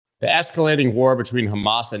The escalating war between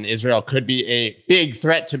Hamas and Israel could be a big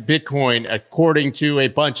threat to Bitcoin, according to a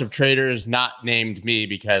bunch of traders, not named me,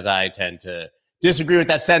 because I tend to disagree with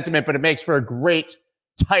that sentiment, but it makes for a great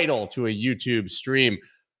title to a YouTube stream.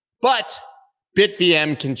 But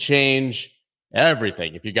BitVM can change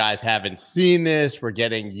everything. If you guys haven't seen this, we're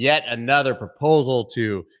getting yet another proposal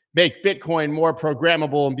to make Bitcoin more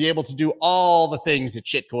programmable and be able to do all the things that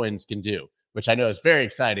shitcoins can do, which I know is very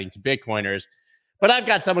exciting to Bitcoiners. But I've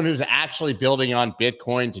got someone who's actually building on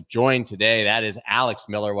Bitcoin to join today. That is Alex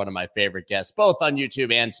Miller, one of my favorite guests, both on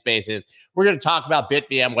YouTube and Spaces. We're going to talk about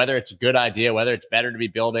BitVM, whether it's a good idea, whether it's better to be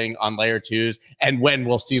building on layer 2s, and when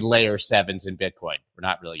we'll see layer 7s in Bitcoin. We're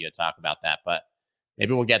not really going to talk about that, but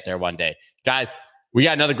maybe we'll get there one day. Guys, we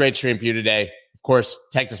got another great stream for you today. Of course,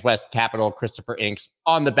 Texas West Capital, Christopher Inks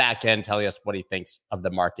on the back end, telling us what he thinks of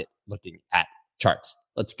the market looking at charts.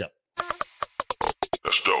 Let's go.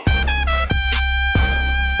 Let's go.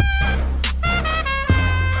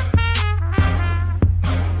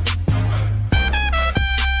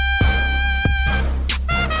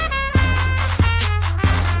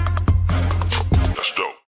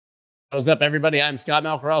 What's up, everybody? I'm Scott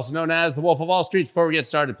Melker, also known as the Wolf of Wall Street. Before we get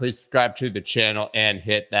started, please subscribe to the channel and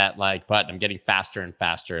hit that like button. I'm getting faster and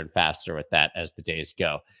faster and faster with that as the days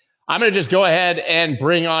go. I'm going to just go ahead and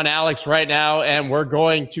bring on Alex right now, and we're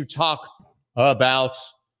going to talk about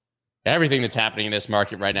everything that's happening in this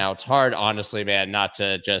market right now. It's hard, honestly, man, not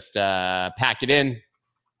to just pack it in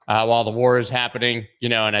while the war is happening, you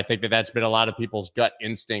know, and I think that that's been a lot of people's gut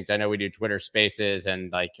instinct. I know we do Twitter Spaces,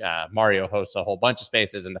 and like Mario hosts a whole bunch of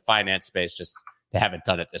spaces in the finance space, just they haven't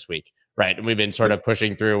done it this week, right? And we've been sort of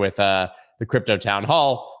pushing through with the Crypto Town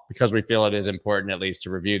Hall because we feel it is important at least to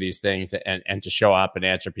review these things and to show up and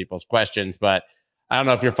answer people's questions. But I don't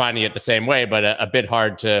know if you're finding it the same way, but a bit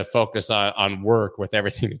hard to focus on work with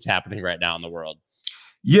everything that's happening right now in the world.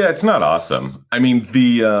 Yeah, it's not awesome. I mean,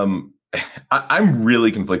 I'm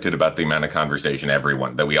really conflicted about the amount of conversation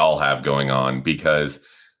that we all have going on, because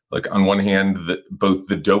like on one hand, both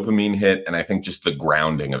the dopamine hit and I think just the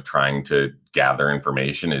grounding of trying to gather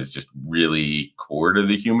information is just really core to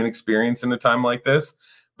the human experience in a time like this.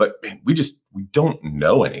 But man, we don't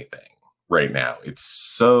know anything right now.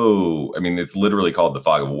 It's literally called the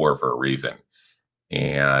fog of war for a reason.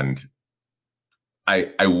 And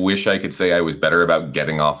I wish I could say I was better about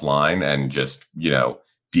getting offline and just,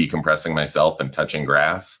 decompressing myself and touching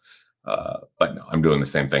grass. But no, I'm doing the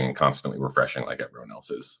same thing and constantly refreshing like everyone else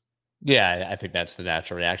is. Yeah, I think that's the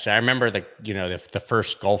natural reaction. I remember the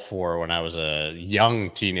first Gulf War when I was a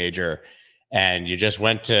young teenager, and you just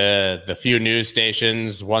went to the few news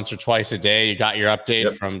stations once or twice a day. You got your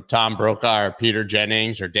update from Tom Brokaw or Peter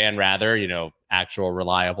Jennings or Dan Rather, actual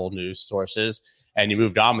reliable news sources, and you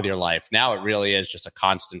moved on with your life. Now it really is just a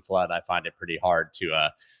constant flood. I find it pretty hard to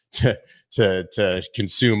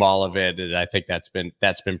consume all of it, and I think that's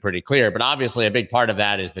been pretty clear. But obviously, a big part of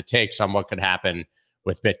that is the takes on what could happen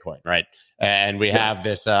with Bitcoin, right? And we have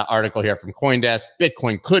this article here from CoinDesk.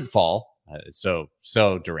 Bitcoin could fall. So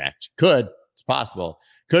direct. It's possible.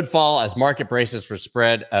 Could fall as market braces for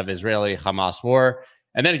spread of Israeli-Hamas war.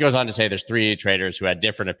 And then it goes on to say there's 3 traders who had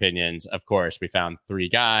different opinions. Of course, we found 3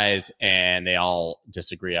 guys, and they all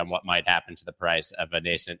disagree on what might happen to the price of a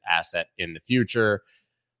nascent asset in the future.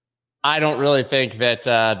 I don't really think that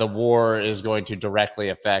the war is going to directly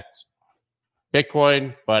affect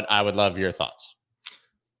Bitcoin, but I would love your thoughts.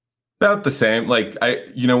 About the same. Like,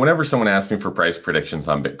 whenever someone asks me for price predictions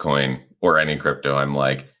on Bitcoin or any crypto, I'm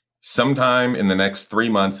like, sometime in the next 3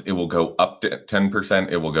 months, it will go up to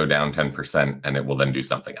 10%, it will go down 10%, and it will then do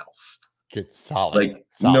something else. Good, solid. Like,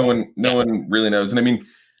 solid. No one really knows. And I mean,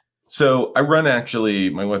 so my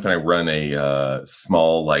wife and I run a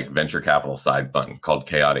small like venture capital side fund called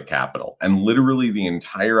Chaotic Capital. And literally the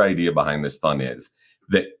entire idea behind this fund is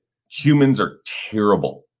that humans are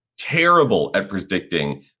terrible at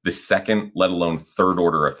predicting the second, let alone third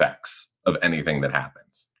order effects of anything that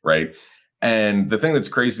happens, right? And the thing that's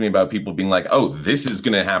crazy to me about people being like, oh, this is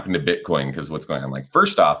going to happen to Bitcoin because what's going on? Like,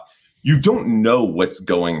 first off, you don't know what's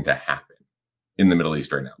going to happen in the Middle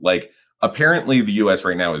East right now. Like, apparently the US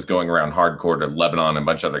right now is going around hardcore to Lebanon and a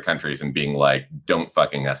bunch of other countries and being like, don't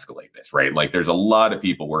fucking escalate this, right? Like, there's a lot of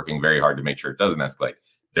people working very hard to make sure it doesn't escalate.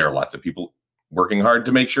 There are lots of people working hard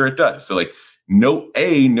to make sure it does. So like,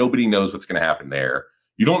 nobody knows what's going to happen there.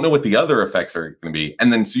 You don't know what the other effects are going to be.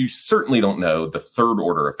 And then, so you certainly don't know the third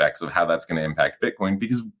order effects of how that's going to impact Bitcoin,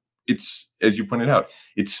 because it's, as you pointed out,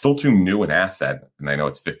 it's still too new an asset. And I know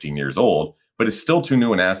it's 15 years old, but it's still too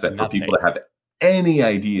new an asset for people to have any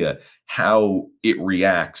idea how it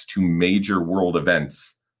reacts to major world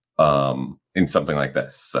events in something like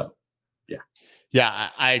this. So, yeah. Yeah,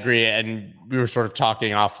 I agree. And we were sort of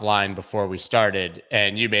talking offline before we started,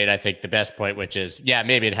 and you made, I think, the best point, which is, yeah,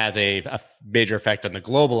 maybe it has a major effect on the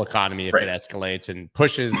global economy if Right. it escalates and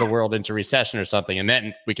pushes the world into recession or something. And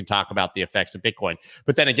then we can talk about the effects of Bitcoin.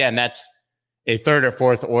 But then again, that's a third or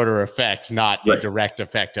fourth order effect, not a Right. direct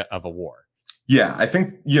effect of a war. Yeah, I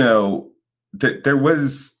think, there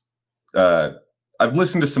was, I've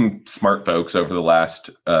listened to some smart folks over the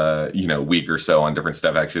last, week or so on different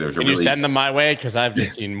stuff. Actually, there's Can you send them my way? Because I've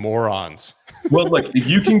just seen morons. Well, look, if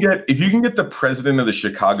you can get the president of the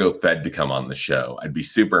Chicago Fed to come on the show, I'd be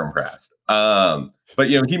super impressed. But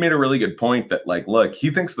he made a really good point that, like, look,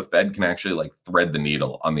 he thinks the Fed can actually like thread the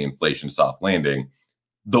needle on the inflation soft landing.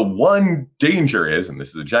 The one danger is, and this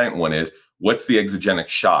is a giant one, is what's the exogenic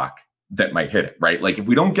shock that might hit it, right? Like, if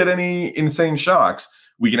we don't get any insane shocks,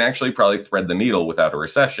 we can actually probably thread the needle without a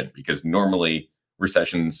recession, because normally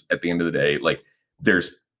recessions at the end of the day, like,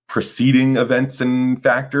 there's preceding events and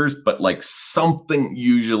factors, but like something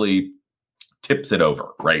usually tips it over,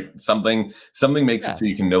 right? Something makes it so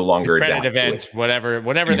you can no longer credit adapt event,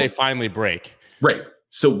 whatever they finally break. Right.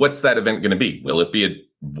 So what's that event going to be? Will it be a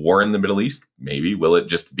war in the Middle East? Maybe. Will it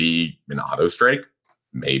just be an auto strike?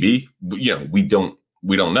 Maybe. We don't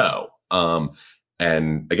know.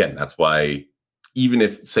 And again, that's why, even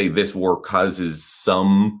if, say, this war causes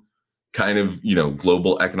some kind of,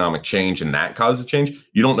 global economic change and that causes change,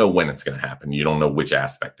 you don't know when it's going to happen. You don't know which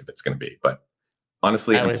aspect of it's going to be. But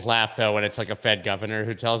honestly, I always laugh, though, when it's like a Fed governor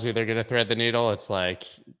who tells you they're going to thread the needle. It's like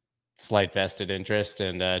slight vested interest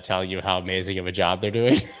and telling you how amazing of a job they're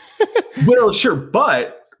doing. Well, sure.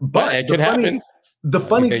 But it could happen. The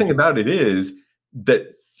funny thing about it is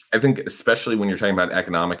that I think, especially when you're talking about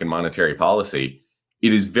economic and monetary policy,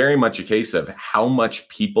 it is very much a case of how much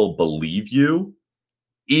people believe you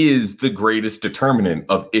is the greatest determinant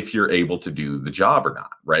of if you're able to do the job or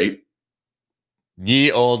not, right?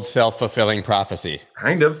 Ye old self-fulfilling prophecy.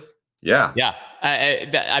 Kind of. Yeah. Yeah.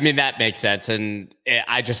 I mean, that makes sense. And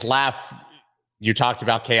I just laugh. You talked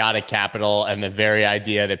about chaotic capital and the very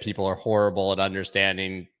idea that people are horrible at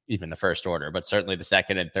understanding even the first order, but certainly the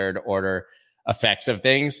second and third order effects of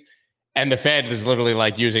things. And the Fed is literally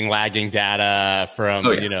like using lagging data from,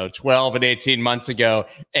 12 and 18 months ago.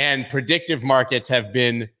 And predictive markets have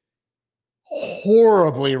been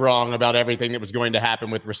horribly wrong about everything that was going to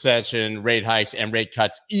happen with recession, rate hikes, and rate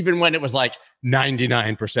cuts, even when it was like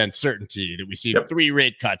 99% certainty that we see 3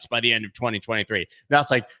 rate cuts by the end of 2023. Now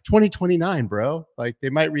it's like 2029, bro. Like we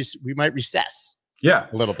might recess. Yeah,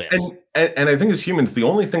 a little bit. And I think as humans, the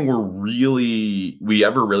only thing we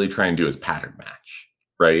ever really try and do is pattern match,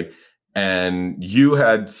 right? And you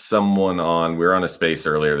had someone on, we were on a space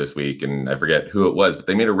earlier this week, and I forget who it was, but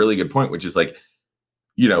they made a really good point, which is like,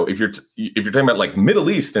 if you're talking about like Middle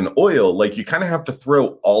East and oil, like you kind of have to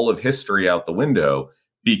throw all of history out the window,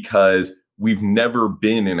 because we've never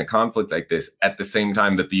been in a conflict like this at the same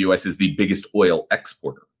time that the US is the biggest oil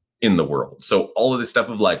exporter in the world. So all of this stuff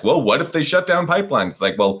of like, well, what if they shut down pipelines? It's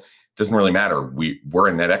like, well, it doesn't really matter. We're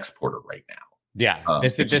a net exporter right now. Yeah,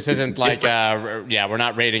 this isn't like we're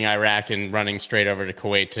not raiding Iraq and running straight over to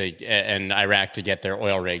Kuwait and Iraq to get their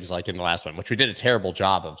oil rigs like in the last one, which we did a terrible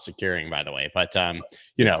job of securing, by the way. But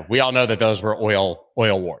we all know that those were oil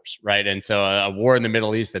wars, right? And so a war in the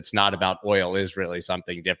Middle East that's not about oil is really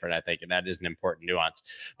something different, I think, and that is an important nuance.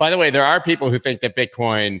 By the way, there are people who think that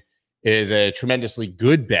Bitcoin is a tremendously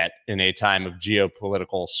good bet in a time of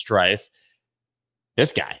geopolitical strife.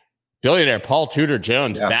 This guy, billionaire Paul Tudor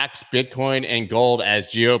Jones, backs Bitcoin and gold as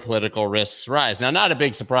geopolitical risks rise. Now, not a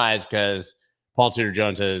big surprise, because Paul Tudor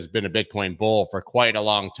Jones has been a Bitcoin bull for quite a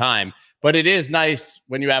long time. But it is nice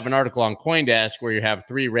when you have an article on CoinDesk where you have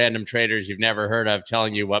 3 random traders you've never heard of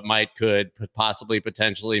telling you what could possibly,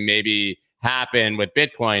 potentially, maybe happen with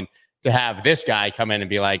Bitcoin, to have this guy come in and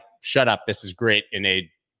be like, shut up, this is great in a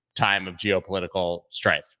time of geopolitical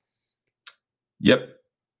strife. Yep.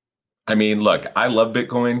 I mean, look, I love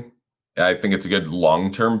Bitcoin. I think it's a good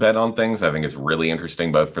long-term bet on things. I think it's really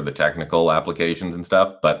interesting, both for the technical applications and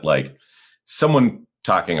stuff. But like, someone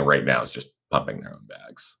talking right now is just pumping their own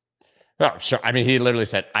bags. Oh, sure. I mean, he literally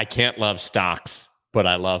said, I can't love stocks, but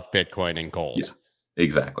I love Bitcoin and gold. Yeah,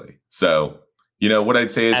 exactly. So, what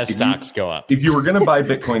I'd say is, as stocks go up, if you were going to buy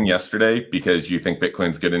Bitcoin yesterday because you think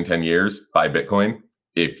Bitcoin's good in 10 years, buy Bitcoin.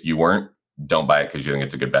 If you weren't, don't buy it because you think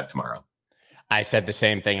it's a good bet tomorrow. I said the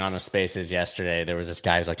same thing on a Spaces yesterday. There was this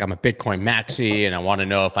guy who's like, I'm a Bitcoin maxi, and I want to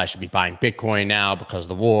know if I should be buying Bitcoin now because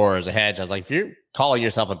the war is a hedge. I was like, if you're calling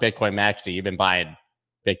yourself a Bitcoin maxi, you've been buying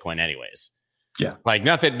Bitcoin anyways. Yeah. Like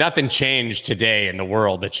nothing changed today in the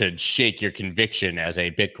world that should shake your conviction as a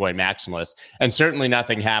Bitcoin maximalist. And certainly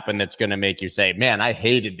nothing happened that's going to make you say, man, I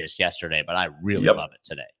hated this yesterday, but I really love it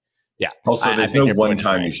today. Yeah. Also, there's no one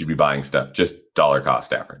time you should be buying stuff, just dollar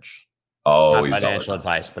cost average. Always not financial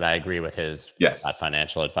advice, but I agree with his not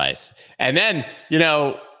financial advice. And then,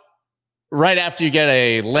 right after you get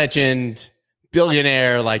a legend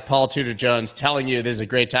billionaire like Paul Tudor Jones telling you this is a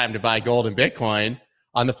great time to buy gold and Bitcoin,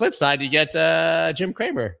 on the flip side, you get Jim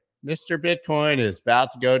Cramer. Mr. Bitcoin is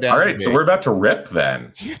about to go down. All right, so we're about to rip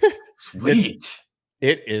then. Sweet.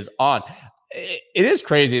 It is on. It is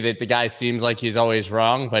crazy that the guy seems like he's always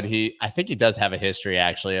wrong, but I think he does have a history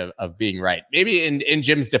actually of being right. Maybe in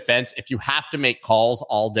Jim's defense, if you have to make calls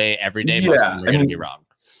all day, every day, most of them are going to be wrong.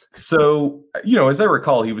 So, as I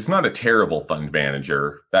recall, he was not a terrible fund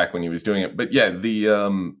manager back when he was doing it. But yeah,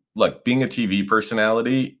 look, being a TV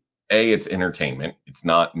personality, it's entertainment. It's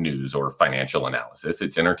not news or financial analysis.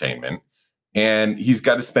 It's entertainment. And he's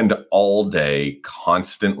got to spend all day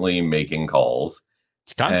constantly making calls.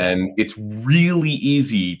 It's content. And it's really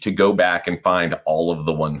easy to go back and find all of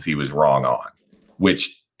the ones he was wrong on,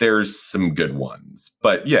 which there's some good ones.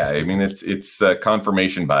 But yeah, I mean, it's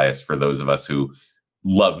confirmation bias for those of us who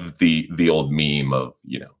love the old meme of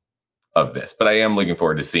this. But I am looking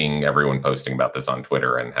forward to seeing everyone posting about this on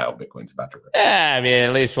Twitter and how Bitcoin's about to rip. I mean,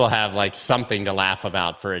 at least we'll have like something to laugh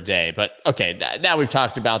about for a day. But okay, now we've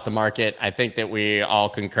talked about the market. I think that we all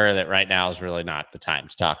concur that right now is really not the time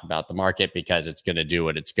to talk about the market because it's going to do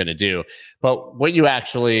what it's going to do. But what you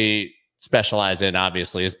actually specialize in,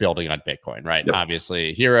 obviously, is building on Bitcoin, right? Yep.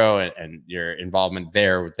 Obviously, Hero and your involvement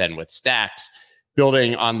there then with Stacks,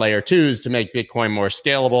 building on layer twos to make Bitcoin more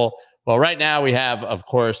scalable. Well, right now we have, of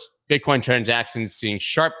course, Bitcoin transactions seeing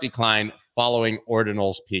sharp decline following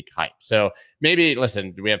Ordinal's peak hype. So maybe,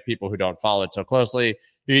 listen, we have people who don't follow it so closely.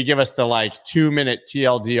 You could give us the 2-minute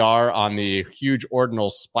TLDR on the huge Ordinal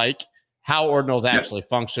spike, how Ordinals actually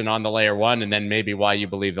function on the layer one, and then maybe why you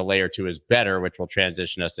believe the layer two is better, which will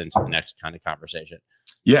transition us into the next kind of conversation.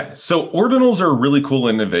 Yeah. So Ordinals are a really cool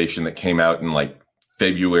innovation that came out in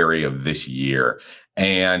February of this year.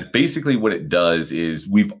 And basically what it does is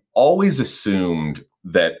we've always assumed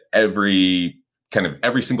that every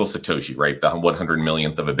single Satoshi, right, the 100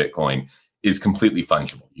 millionth of a Bitcoin is completely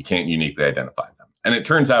fungible. You can't uniquely identify them. And it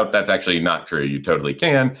turns out that's actually not true. You totally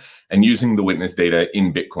can. And using the witness data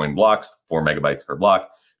in Bitcoin blocks, 4 megabytes per block,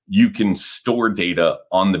 you can store data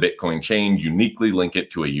on the Bitcoin chain, uniquely link it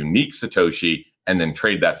to a unique Satoshi, and then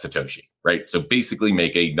trade that Satoshi, right? So basically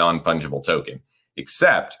make a non-fungible token,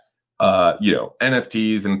 except,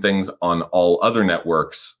 NFTs and things on all other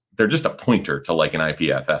networks, they're just a pointer to an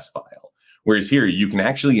IPFS file. Whereas here, you can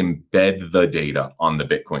actually embed the data on the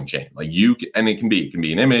Bitcoin chain. It can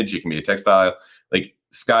be an image, it can be a text file.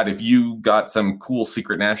 Scott, if you got some cool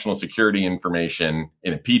secret national security information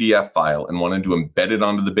in a PDF file and wanted to embed it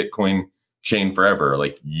onto the Bitcoin chain forever,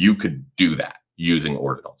 you could do that using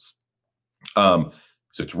Ordinals. So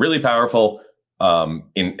it's really powerful.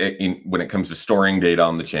 In when it comes to storing data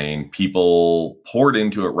on the chain, people poured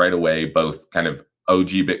into it right away, both kind of OG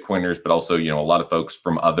Bitcoiners, but also, a lot of folks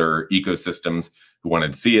from other ecosystems who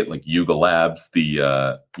wanted to see it, like Yuga Labs,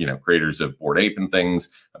 the, creators of Bored Ape and things,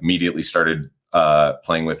 immediately started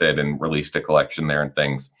playing with it and released a collection there and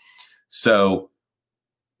things. So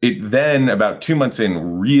it then, about 2 months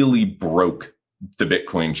in, really broke the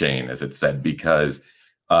Bitcoin chain, as it said, because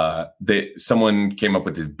someone came up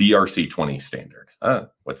with this BRC20 standard.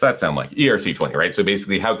 What's that sound like? ERC20, right? So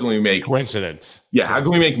basically, how can we make coincidence? Yeah, how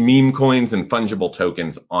can we make meme coins and fungible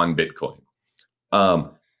tokens on Bitcoin?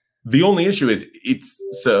 The only issue is it's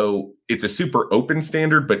a super open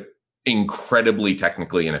standard, but incredibly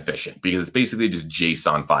technically inefficient because it's basically just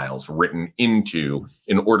JSON files written into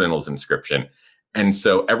an Ordinals inscription, and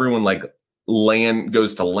so everyone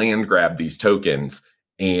goes to land grab these tokens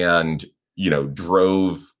and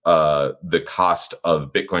drove the cost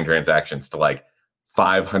of Bitcoin transactions to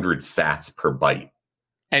 500 sats per byte.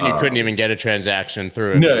 And you couldn't even get a transaction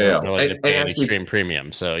through if really to pay an extreme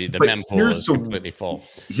premium. So the mempool is completely full.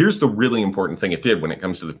 Here's the really important thing it did when it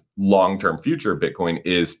comes to the long-term future of Bitcoin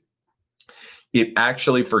is it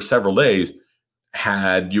actually, for several days,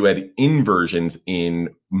 you had inversions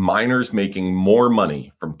in miners making more money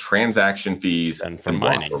from transaction fees and from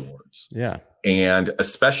mining rewards. Yeah. And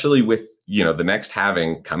especially with, the next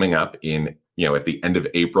halving coming up in, at the end of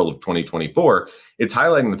April of 2024, it's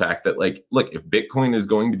highlighting the fact that look, if Bitcoin is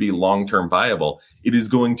going to be long-term viable, it is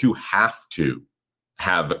going to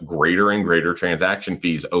have greater and greater transaction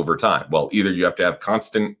fees over time. Well, either you have to have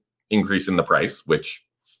constant increase in the price, which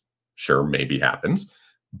sure maybe happens,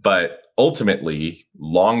 But ultimately,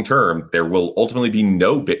 long term, there will ultimately be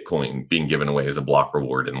no Bitcoin being given away as a block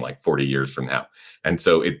reward in like 40 years from now. And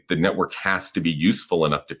so the network has to be useful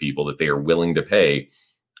enough to people that they are willing to pay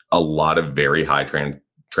a lot of very high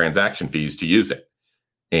transaction fees to use it.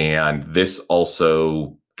 And this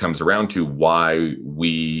also comes around to why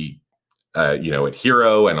we, at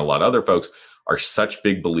Hero and a lot of other folks are such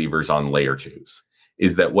big believers on layer twos,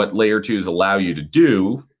 is that what layer twos allow you to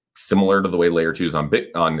do, similar to the way layer twos on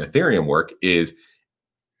Ethereum work, is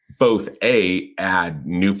both add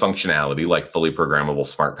new functionality like fully programmable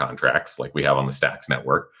smart contracts like we have on the Stacks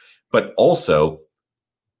network, but also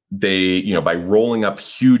they, by rolling up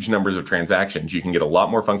huge numbers of transactions, you can get a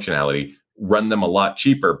lot more functionality, run them a lot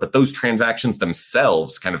cheaper, but those transactions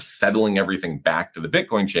themselves, kind of settling everything back to the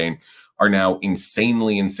Bitcoin chain, are now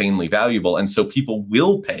insanely valuable. And so people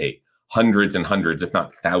will pay hundreds and hundreds, if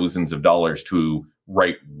not thousands of dollars to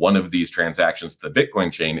write one of these transactions to the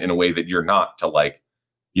Bitcoin chain in a way that you're not to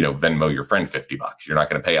Venmo your friend $50. You're not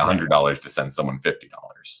going to pay $100 to send someone $50.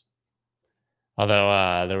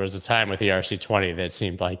 Although there was a time with ERC20 that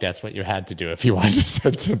seemed like that's what you had to do if you wanted to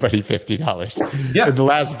send somebody $50. Yeah. In the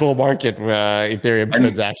last bull market, Ethereum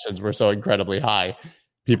transactions were so incredibly high.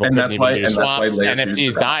 People couldn't even do swaps.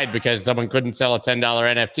 NFTs died because someone couldn't sell a $10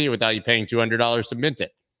 NFT without you paying $200 to mint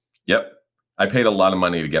it. Yep. I paid a lot of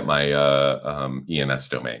money to get my ENS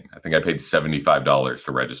domain. I think I paid $75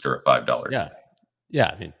 to register at $5.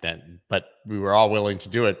 Yeah. I mean, but we were all willing to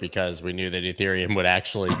do it because we knew that Ethereum would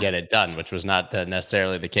actually get it done, which was not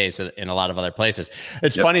necessarily the case in a lot of other places.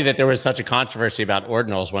 It's funny that there was such a controversy about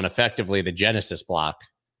ordinals when effectively the Genesis block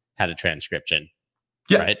had a transcription.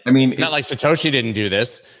 Yeah. Right? I mean, it's not like Satoshi didn't do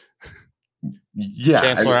this. Yeah.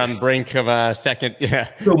 Chancellor on the brink of a second. Yeah.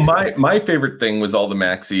 So my favorite thing was all the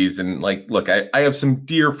maxis. And look, I have some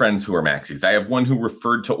dear friends who are maxis. I have one who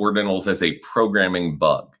referred to ordinals as a programming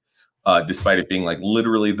bug, despite it being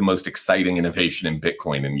literally the most exciting innovation in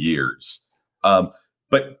Bitcoin in years.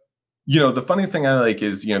 But the funny thing I like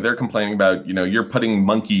is, they're complaining about, you're putting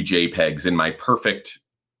monkey JPEGs in my perfect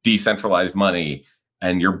decentralized money,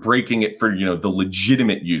 and you're breaking it for, the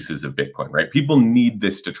legitimate uses of Bitcoin, right? People need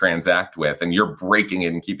this to transact with, and you're breaking it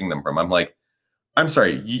and keeping them from. I'm like, I'm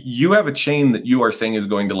sorry, you have a chain that you are saying is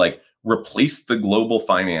going to replace the global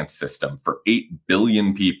finance system for 8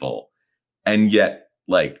 billion people. And yet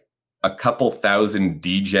a couple thousand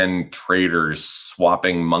degen traders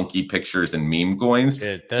swapping monkey pictures and meme coins.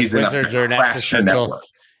 Dude, those wizards are an existential.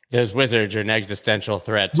 Those wizards are an existential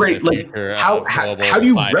threat to the future of global how do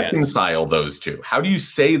you finance. reconcile those two? How do you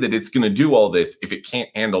say that it's going to do all this if it can't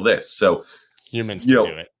handle this? So humans can do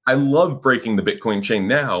it. I love breaking the Bitcoin chain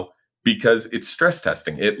now because it's stress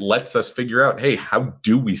testing. It lets us figure out, hey, how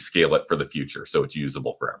do we scale it for the future so it's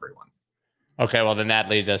usable for everyone? Okay, well, then that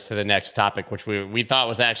leads us to the next topic, which we thought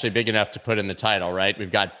was actually big enough to put in the title, right?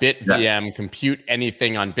 We've got BitVM, Compute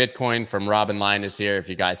Anything on Bitcoin from Robin Linus here. If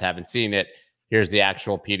you guys haven't seen it, here's the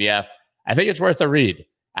actual PDF. I think it's worth a read.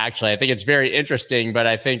 Actually, I think it's very interesting, but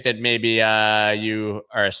I think that maybe you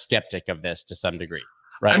are a skeptic of this to some degree,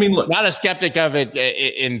 right? I mean, look, not a skeptic of it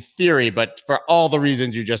in theory, but for all the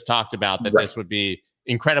reasons you just talked about, that this would be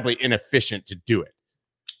incredibly inefficient to do it.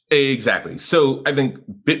 Exactly. So I think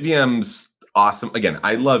BitVM's awesome. Again,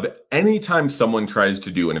 I love anytime someone tries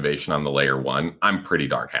to do innovation on the layer one, I'm pretty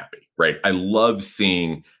darn happy, right? I love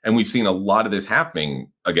seeing, and we've seen a lot of this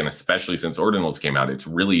happening, again, especially since ordinals came out. It's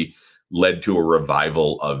really led to a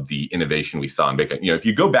revival of the innovation we saw in Bitcoin. If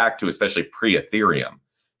you go back to especially pre-Ethereum,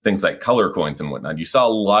 things like color coins and whatnot, you saw a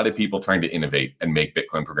lot of people trying to innovate and make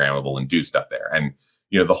Bitcoin programmable and do stuff there. And,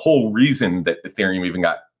 the whole reason that Ethereum even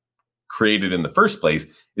got created in the first place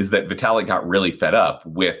is that Vitalik got really fed up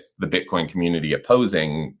with the Bitcoin community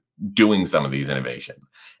opposing doing some of these innovations.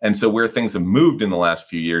 And so where things have moved in the last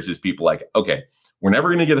few years is people okay, we're never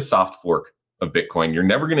going to get a soft fork of Bitcoin. You're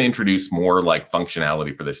never going to introduce more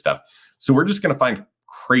functionality for this stuff. So we're just going to find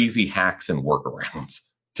crazy hacks and workarounds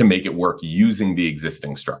to make it work using the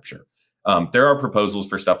existing structure. There are proposals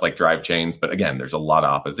for stuff like drive chains, but again, there's a lot of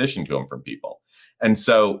opposition to them from people. And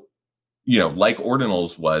so, like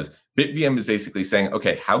ordinals was, BitVM is basically saying,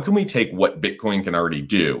 okay, how can we take what Bitcoin can already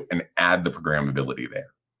do and add the programmability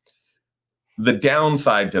there? The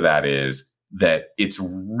downside to that is that it's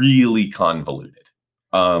really convoluted.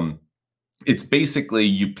 It's basically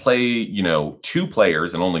you play, two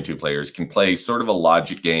players and only two players can play sort of a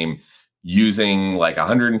logic game using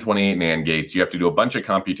 128 NAND gates. You have to do a bunch of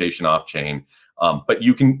computation off chain, but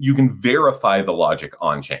you can verify the logic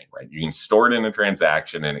on chain, right? You can store it in a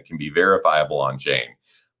transaction and it can be verifiable on chain.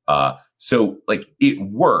 So it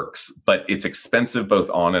works, but it's expensive both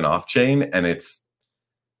on and off chain, and it's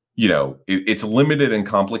it's limited and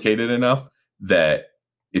complicated enough that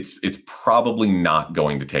it's probably not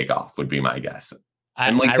going to take off, would be my guess.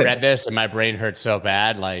 I read this and my brain hurt so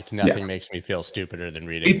bad. Like nothing makes me feel stupider than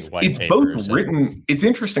reading white papers. It's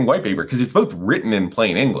interesting white paper because it's both written in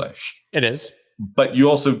plain English. It is. But you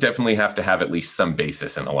also definitely have to have at least some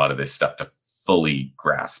basis in a lot of this stuff to fully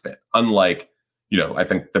grasp it. Unlike, I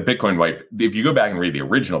think the Bitcoin if you go back and read the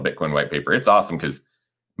original Bitcoin white paper, it's awesome because,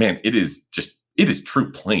 man, it is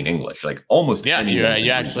true plain English. Like almost you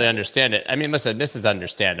actually understand it. I mean, listen, this is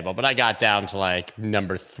understandable, but I got down to like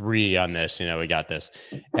number 3 on this. We got this,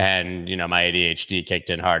 and my ADHD kicked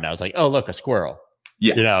in hard, and I was like, oh, look, a squirrel.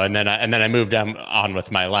 Yeah. And then I moved on with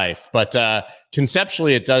my life. But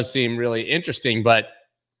conceptually, it does seem really interesting, but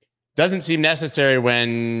doesn't seem necessary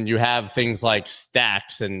when you have things like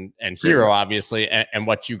Stacks and Hero, obviously, and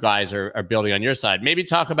what you guys are building on your side. Maybe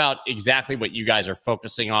talk about exactly what you guys are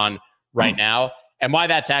focusing on right now and why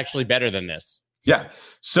that's actually better than this. Yeah.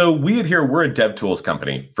 So we're a dev tools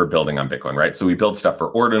company for building on Bitcoin, right? So we build stuff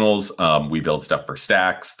for ordinals. We build stuff for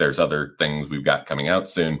Stacks. There's other things we've got coming out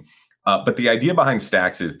soon. But the idea behind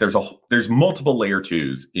Stacks is there's multiple layer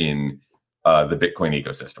 2s in the Bitcoin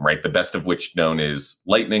ecosystem, right? The best of which known is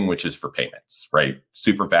Lightning, which is for payments, right?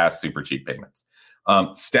 Super fast, super cheap payments.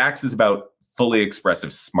 Stacks is about fully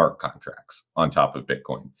expressive smart contracts on top of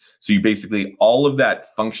Bitcoin. So you basically, all of that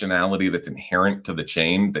functionality that's inherent to the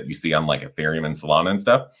chain that you see on like Ethereum and Solana and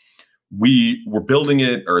stuff, we're building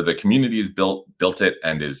it, or the community has built it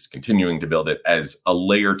and is continuing to build it as a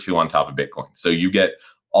layer 2 on top of Bitcoin. So you get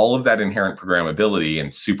all of that inherent programmability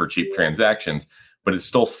and super cheap transactions, but it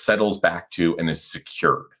still settles back to and is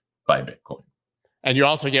secured by Bitcoin. And you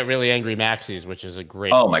also get really angry maxis, which is a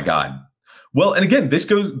great. Oh my God. Well, and again, this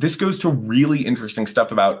goes to really interesting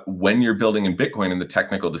stuff about when you're building in Bitcoin and the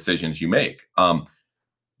technical decisions you make.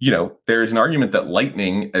 There's an argument that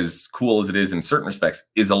Lightning, as cool as it is in certain respects,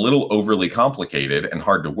 is a little overly complicated and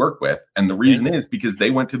hard to work with. And the reason is because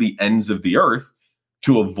they went to the ends of the earth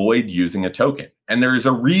to avoid using a token. And there's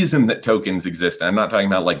a reason that tokens exist. And I'm not talking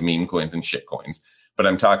about like meme coins and shit coins, but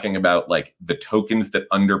I'm talking about like the tokens that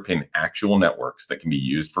underpin actual networks that can be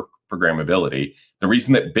used for programmability. The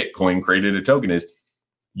reason that Bitcoin created a token is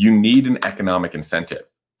you need an economic incentive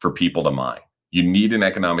for people to mine. You need an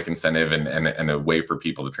economic incentive and a way for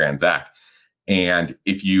people to transact. And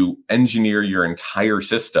if you engineer your entire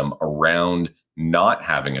system around not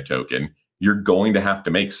having a token, you're going to have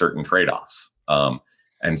to make certain trade-offs.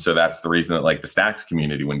 And so that's the reason that like the Stacks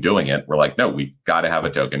community, when doing it, we're like, no, we got to have a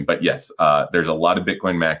token. But yes, there's a lot of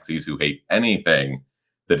Bitcoin maxis who hate anything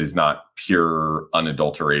that is not pure,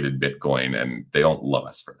 unadulterated Bitcoin, and they don't love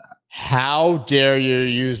us for that. How dare you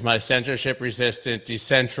use my censorship-resistant,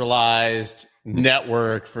 decentralized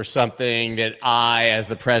network for something that I, as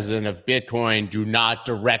the president of Bitcoin, do not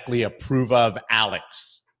directly approve of,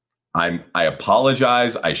 Alex? I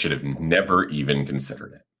apologize. I should have never even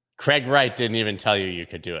considered it. Craig Wright didn't even tell you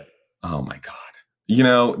could do it. Oh my God.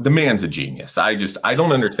 The man's a genius. I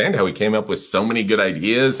don't understand how he came up with so many good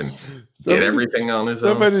ideas and did everything on his own.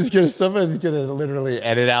 Somebody's gonna literally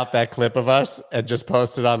edit out that clip of us and just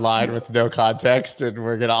post it online with no context. And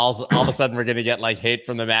we're gonna all of a sudden we're gonna get like hate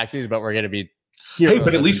from the maxis, but we're gonna be heroes. Hey,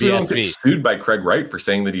 but at least we don't get sued by Craig Wright for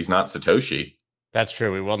saying that he's not Satoshi. That's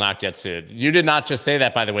true. We will not get sued. You did not just say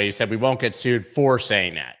that, by the way. You said we won't get sued for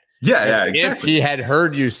saying that. Yeah, exactly. If he had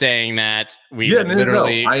heard you saying that, we would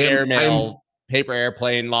literally airmail paper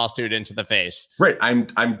airplane lawsuit into the face. Right.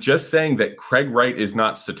 I'm just saying that Craig Wright is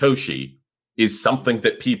not Satoshi is something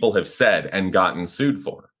that people have said and gotten sued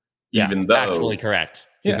for. Yeah, even though factually correct.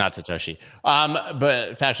 He's not Satoshi.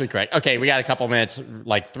 But factually correct. Okay, we got a couple minutes,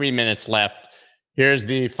 like 3 minutes left. Here's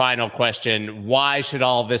the final question. Why should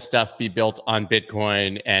all of this stuff be built on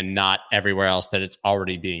Bitcoin and not everywhere else that it's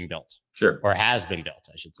already being built? Sure. Or has been built,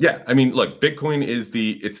 I should say. Yeah. I mean, look, Bitcoin is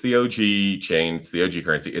the OG chain. It's the OG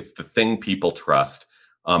currency. It's the thing people trust.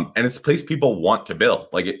 And it's the place people want to build.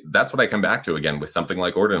 That's what I come back to again with something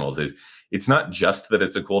like ordinals is it's not just that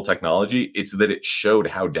it's a cool technology. It's that it showed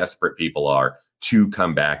how desperate people are to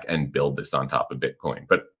come back and build this on top of Bitcoin.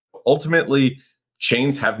 But ultimately,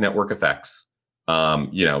 chains have network effects.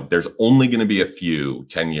 There's only going to be a few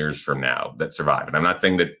 10 years from now that survive. And I'm not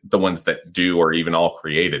saying that the ones that do are even all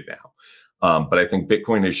created now. But I think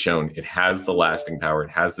Bitcoin has shown it has the lasting power. It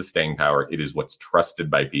has the staying power. It is what's trusted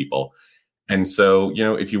by people. And so,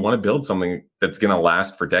 if you want to build something that's going to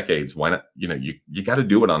last for decades, why not, you got to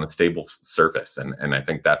do it on a stable surface. And I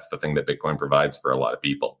think that's the thing that Bitcoin provides for a lot of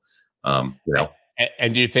people. And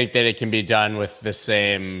do you think that it can be done with the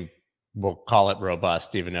same we'll call it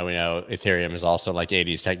robust, even though we know Ethereum is also like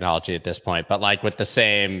 80s technology at this point, but like with the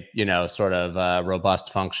same, sort of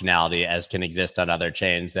robust functionality as can exist on other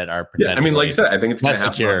chains that are potentially I mean, like I said, I think it's going to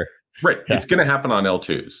happen. secure. Right. Yeah. It's going to happen on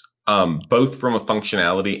L2s, both from a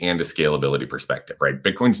functionality and a scalability perspective, right?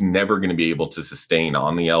 Bitcoin's never going to be able to sustain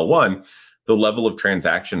on the L1 the level of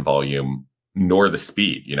transaction volume nor the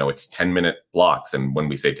speed. It's 10-minute blocks. And when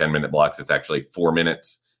we say 10-minute blocks, it's actually 4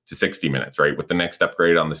 minutes to 60 minutes, right? With the next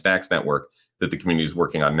upgrade on the Stacks network that the community is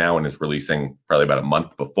working on now and is releasing probably about a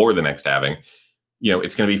month before the next halving,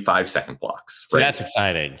 it's going to be 5-second blocks. Right? So that's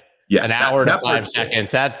exciting. Yeah, an hour to 5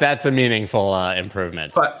 seconds. That's a meaningful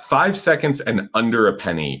improvement. But 5 seconds and under a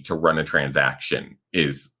penny to run a transaction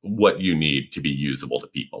is what you need to be usable to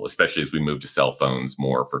people, especially as we move to cell phones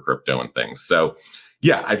more for crypto and things. So,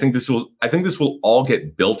 yeah, I think this will all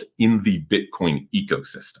get built in the Bitcoin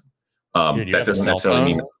ecosystem. Dude, that doesn't necessarily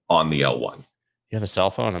mean on the L1. You have a cell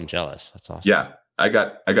phone? I'm jealous. That's awesome. Yeah. I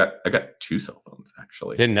got 2 cell phones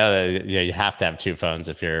actually. Didn't know that. Yeah, you have to have 2 phones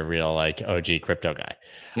if you're a real like OG crypto guy.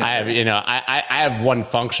 Yeah. I have one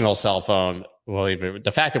functional cell phone. Well, even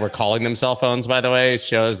the fact that we're calling them cell phones, by the way,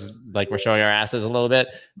 shows like we're showing our asses a little bit.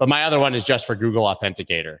 But my other one is just for Google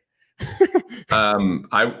Authenticator.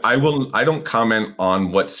 I don't comment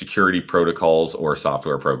on what security protocols or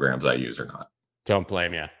software programs I use or not. Don't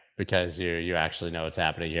blame you. Because you actually know what's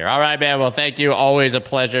happening here. All right, man. Well, thank you. Always a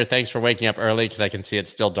pleasure. Thanks for waking up early because I can see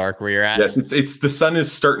it's still dark where you're at. Yes, it's the sun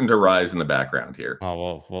is starting to rise in the background here.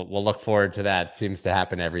 Oh, we'll look forward to that. It seems to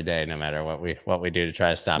happen every day, no matter what we do to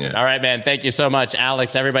try to stop it. All right, man. Thank you so much,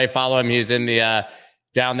 Alex. Everybody follow him. He's in the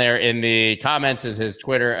down there in the comments is his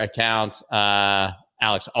Twitter account.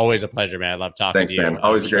 Alex, always a pleasure, man. I love talking to you. Thanks, man.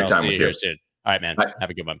 Always a great time with you. Here soon. All right, man. Bye.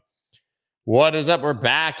 Have a good one. What is up? We're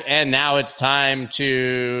back, and now it's time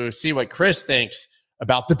to see what Chris thinks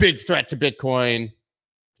about the big threat to Bitcoin.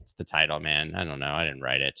 It's the title, man. I don't know. I didn't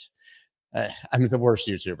write it. I'm the worst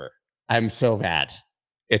YouTuber. I'm so bad.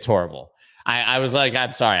 It's horrible. I was like,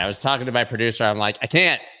 I'm sorry. I was talking to my producer. I'm like, I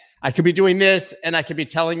can't. I could be doing this, and I could be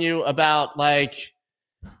telling you about like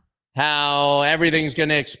how everything's going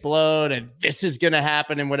to explode and this is going to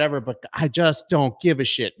happen and whatever, but I just don't give a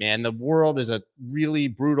shit, man. The world is a really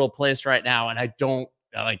brutal place right now, and I don't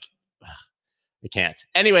I can't.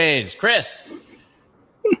 Anyways, Chris,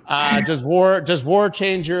 does war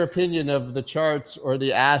change your opinion of the charts or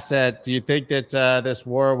the asset? Do you think that this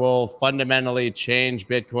war will fundamentally change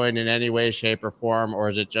Bitcoin in any way, shape, or form, or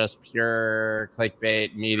is it just pure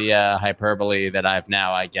clickbait media hyperbole that I've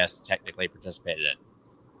now, I guess, technically participated in?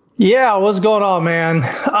 Yeah, what's going on, man?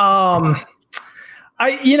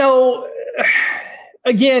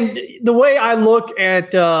 Again, the way I look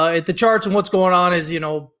at the charts and what's going on is,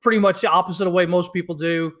 pretty much the opposite of the way most people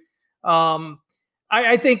do.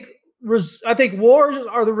 I think wars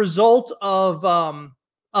are the result of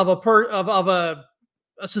a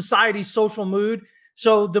society's social mood.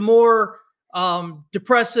 So the more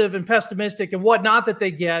depressive and pessimistic and whatnot that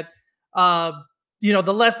they get,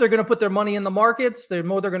 the less they're going to put their money in the markets, the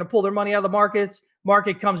more they're going to pull their money out of the markets.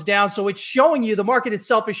 Market comes down. So it's showing you, the market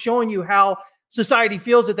itself is showing you how society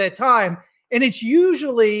feels at that time. And it's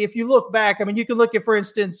usually, if you look back, I mean, you can look at, for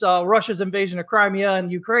instance, Russia's invasion of Crimea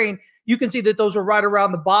and Ukraine. You can see that those are right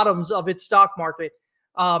around the bottoms of its stock market,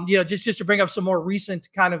 just to bring up some more recent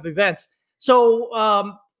kind of events. So,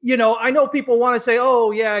 I know people want to say,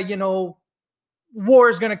 oh, yeah, war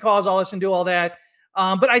is going to cause all this and do all that.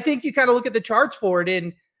 But I think you kind of look at the charts for it,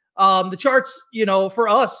 and the charts, for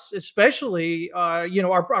us especially,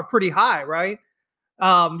 are pretty high, right?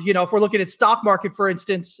 If we're looking at stock market, for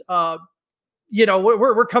instance,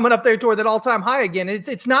 we're coming up there toward that all-time high again.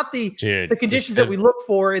 It's not the conditions that we look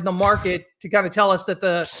for in the market to kind of tell us that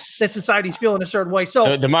that society's feeling a certain way.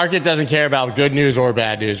 So the market doesn't care about good news or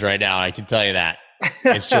bad news right now. I can tell you that.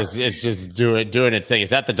 It's just doing its thing.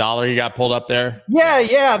 Is that the dollar you got pulled up there?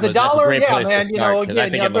 Yeah, the dollar. Yeah, man. I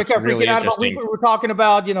think it looks really interesting. We're talking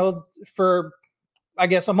about, for I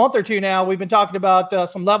guess a month or two now, we've been talking about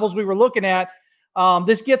some levels we were looking at.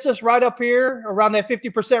 This gets us right up here around that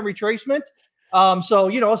 50% retracement. So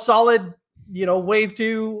a solid, wave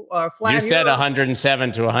two flat. You said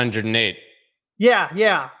 107 to 108.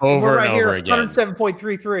 Yeah. Over and over again.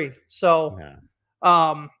 107.33. So,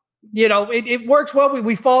 it works well.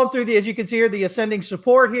 We've fallen through as you can see here, the ascending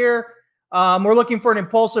support here. We're looking for an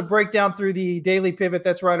impulsive breakdown through the daily pivot.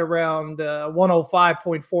 That's right around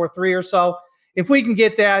 105.43 or so. If we can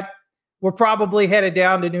get that, we're probably headed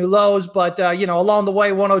down to new lows, but along the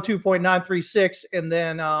way, 102.936, and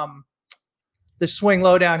then the swing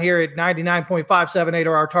low down here at 99.578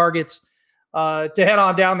 are our targets. to head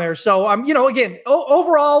on down there. So again,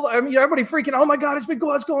 overall, everybody freaking, oh my God, it's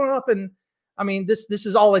going up. And I mean, this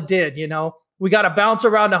is all it did, we got to bounce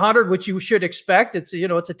around 100, which you should expect. It's,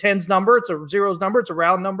 it's a tens number. It's a zeros number. It's a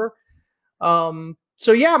round number.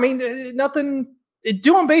 So yeah, I mean, nothing,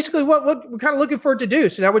 doing basically what we're kind of looking for it to do.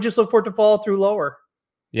 So now we just look for it to fall through lower.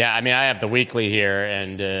 Yeah, I mean, I have the weekly here,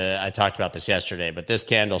 and I talked about this yesterday, but this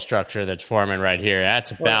candle structure that's forming right here,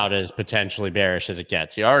 that's about as potentially bearish as it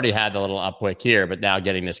gets. You already had the little upwick here, but now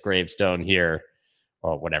getting this gravestone here,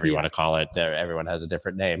 or whatever you want to call it. Everyone has a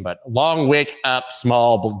different name, but long wick up,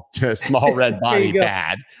 small red body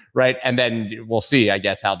bad, right? And then we'll see, I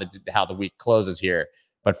guess, how the week closes here,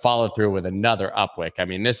 but follow through with another upwick. I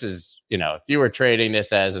mean, this is, if you were trading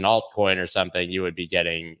this as an altcoin or something, you would be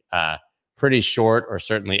getting pretty short or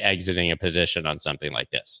certainly exiting a position on something like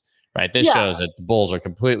this, right? This shows that the bulls are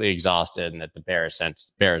completely exhausted and that the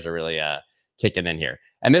bears are really kicking in here.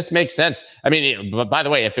 And this makes sense. I mean, but by the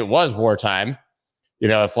way, if it was wartime,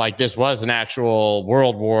 if like this was an actual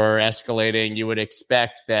world war escalating, you would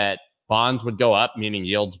expect that bonds would go up, meaning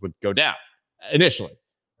yields would go down initially,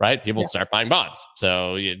 right? People start buying bonds.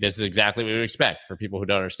 So this is exactly what we would expect. For people who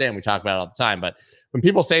don't understand, we talk about it all the time. But when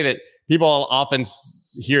people say that, people often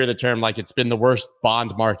hear the term like it's been the worst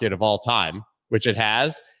bond market of all time, which it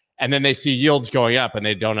has. And then they see yields going up and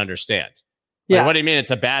they don't understand. Like, what do you mean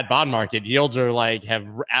it's a bad bond market? Yields are have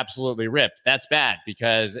absolutely ripped. That's bad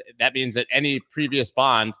because that means that any previous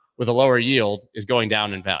bond with a lower yield is going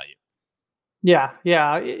down in value. Yeah.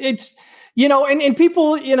 It's, and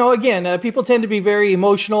people, again, people tend to be very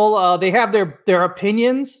emotional. They have their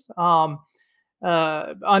opinions on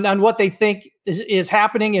what they think is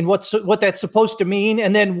happening and what that's supposed to mean.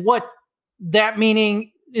 And then what that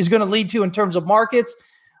meaning is going to lead to in terms of markets,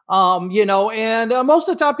 and most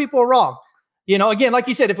of the time people are wrong. Again, like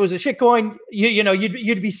you said, if it was a shit coin,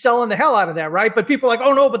 you'd be selling the hell out of that, right? But people are like,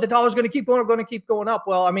 oh no, but the dollar's going to keep going up.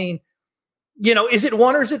 Well, I mean, is it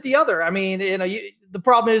one or is it the other? I mean, the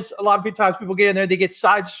problem is a lot of times people get in there, they get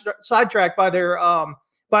sidetracked by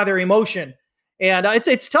their emotion, and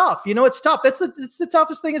it's tough. It's tough. It's the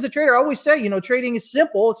toughest thing as a trader. I always say, trading is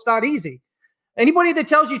simple. It's not easy. Anybody that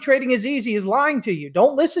tells you trading is easy is lying to you.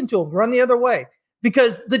 Don't listen to them. Run the other way,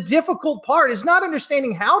 because the difficult part is not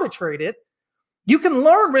understanding how to trade it. You can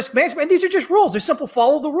learn risk management, and these are just rules. They're simple,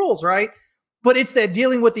 follow the rules, right? But it's that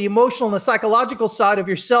dealing with the emotional and the psychological side of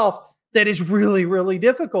yourself that is really, really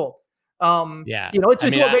difficult. It's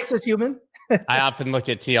what makes us human. I often look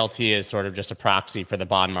at TLT as sort of just a proxy for the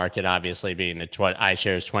bond market, obviously being the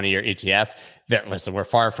iShares 20-year ETF. Listen, we're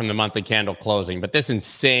far from the monthly candle closing, but this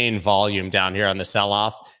insane volume down here on the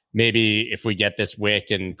sell-off, maybe if we get this wick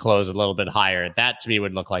and close a little bit higher, that to me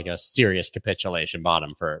would look like a serious capitulation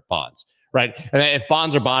bottom for bonds. Right. And if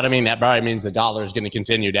bonds are bottoming, that probably means the dollar is going to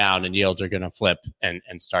continue down and yields are going to flip and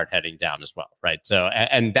start heading down as well. Right. So,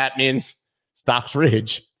 and that means stocks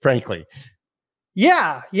ridge, frankly.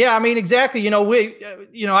 Yeah. I mean, exactly.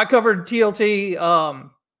 I covered TLT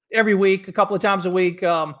every week, a couple of times a week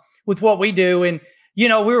with what we do. And, we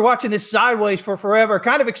were watching this sideways for forever,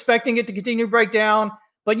 kind of expecting it to continue to break down.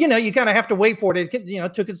 But, you kind of have to wait for it.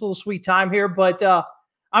 It took its little sweet time here. But,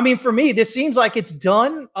 I mean, for me, this seems like it's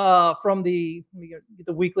done from let me get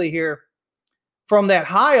the weekly here, from that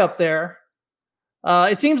high up there.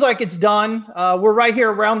 It seems like it's done. We're right here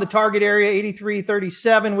around the target area,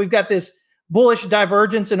 83.37. We've got this bullish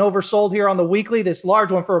divergence and oversold here on the weekly, this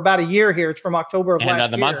large one for about a year here. It's from October of last year.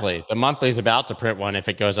 And the monthly is about to print one if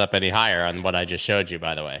it goes up any higher on what I just showed you,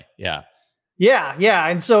 by the way. Yeah.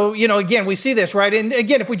 And so, again, we see this, right? And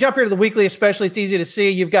again, if we jump here to the weekly, especially, it's easy to see.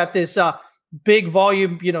 You've got this big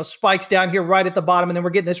volume, spikes down here right at the bottom, and then we're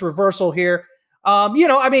getting this reversal here. I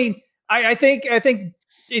think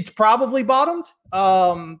it's probably bottomed.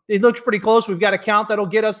 It looks pretty close. We've got a count that'll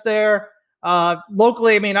get us there.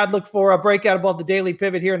 Locally, I mean, I'd look for a breakout above the daily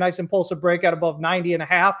pivot here, a nice impulsive breakout above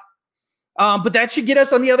 90.5. But that should get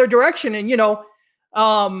us on the other direction.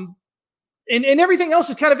 And, and everything else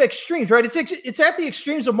is kind of extremes, right? It's at the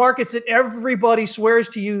extremes of markets that everybody swears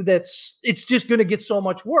to you it's just going to get so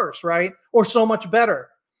much worse, right? Or so much better.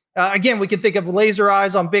 Again, we can think of laser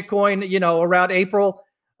eyes on Bitcoin, around April,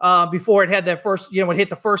 before it had that first, it hit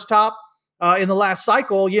the first top in the last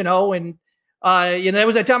cycle, and there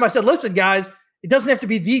was that time I said, listen, guys, it doesn't have to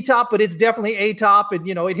be the top, but it's definitely a top. And,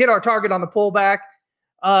 it hit our target on the pullback.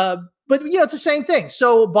 But, it's the same thing.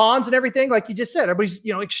 So bonds and everything, like you just said, everybody's,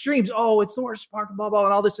 extremes. Oh, it's the worst market, blah, blah,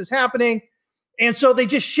 and all this is happening. And so they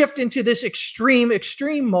just shift into this extreme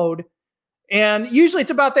mode. And usually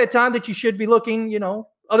it's about that time that you should be looking,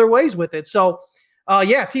 other ways with it. So,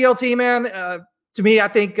 TLT, man, to me, I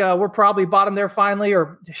think we're probably bottom there finally,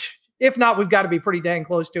 or If not, we've got to be pretty dang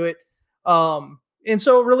close to it. And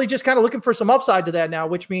so really just kind of looking for some upside to that now,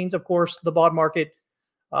 which means, of course, the bond market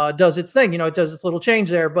does its thing. It does its little change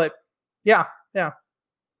there. But yeah.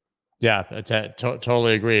 Yeah,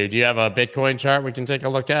 totally agree. Do you have a Bitcoin chart we can take a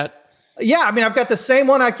look at? Yeah, I mean, I've got the same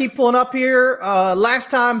one I keep pulling up here. Last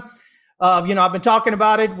time, I've been talking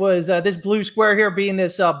about it was this blue square here being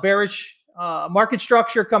this bearish market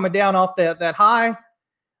structure coming down off that high.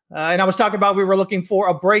 And I was talking about we were looking for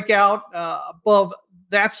a breakout above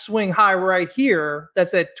that swing high right here.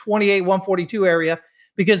 That's that 28,142 area,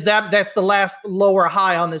 because that's the last lower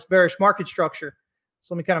high on this bearish market structure.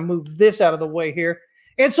 So let me kind of move this out of the way here.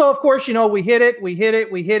 And so, of course, we hit it,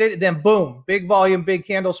 and then boom, big volume, big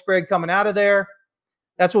candle spread coming out of there.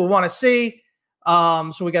 That's what we want to see.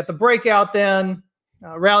 So we got the breakout then,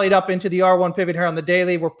 rallied up into the R1 pivot here on the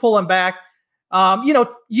daily. We're pulling back.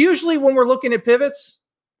 Usually when we're looking at pivots,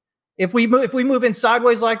 if we move in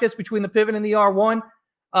sideways like this between the pivot and the R1,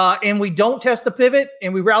 and we don't test the pivot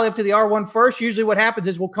and we rally up to the R1 first, usually what happens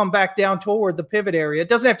is we'll come back down toward the pivot area. It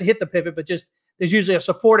doesn't have to hit the pivot, but just there's usually a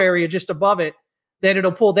support area just above it that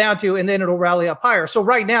it'll pull down to, and then it'll rally up higher. So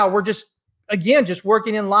right now we're just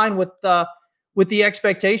working in line with the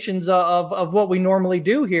expectations of what we normally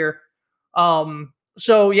do here.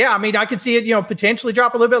 So yeah, I mean, I could see it, potentially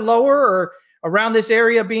drop a little bit lower or around this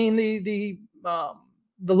area being the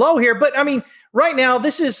low here. But I mean, right now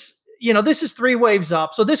this is 3 waves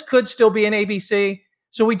up. So this could still be an ABC.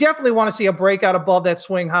 So we definitely want to see a breakout above that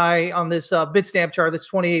swing high on this Bitstamp chart. That's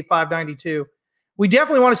 28,592. We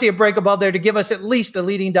definitely want to see a break above there to give us at least a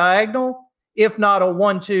leading diagonal, if not a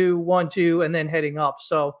 1-2, 1-2, and then heading up.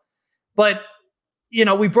 So, but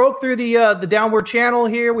we broke through the downward channel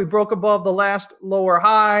here. We broke above the last lower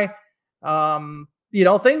high.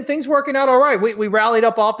 Things working out all right. We rallied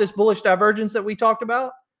up off this bullish divergence that we talked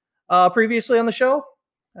about previously on the show,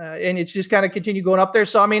 and it's just kind of continued going up there.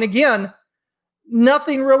 So, I mean, again,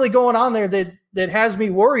 nothing really going on there that has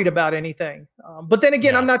me worried about anything. But then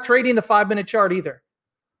again, I'm not trading the 5-minute chart either.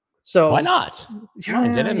 So why not?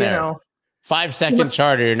 Get in there. 5-second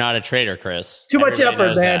chart, or you're not a trader, Chris. Too much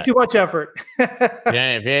effort, man. Too much effort.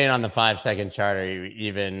 Yeah, if you ain't on the 5-second chart, are you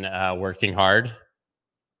even working hard?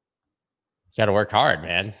 You got to work hard,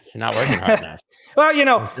 man. You're not working hard enough. Well,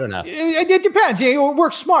 it depends. You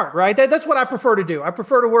work smart, right? That's what I prefer to do. I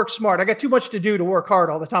prefer to work smart. I got too much to do to work hard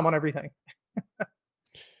all the time on everything.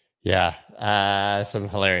 Yeah. Some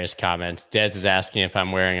hilarious comments. Dez is asking if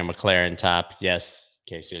I'm wearing a McLaren top. Yes,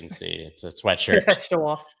 in case you didn't see. It's a sweatshirt. Yeah, show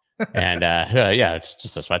off. And it's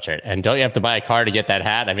just a sweatshirt. And don't you have to buy a car to get that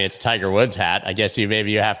hat? I mean, it's Tiger Woods' hat. I guess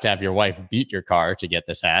maybe you have to have your wife beat your car to get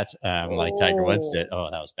this hat, like Tiger Woods did. Oh,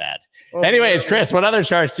 that was bad. Anyways, Chris, what other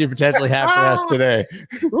charts do you potentially have for us today?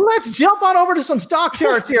 Let's jump on over to some stock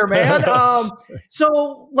charts here, man.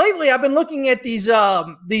 So lately, I've been looking at these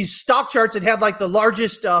stock charts that had like the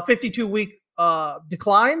largest 52-week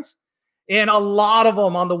declines. And a lot of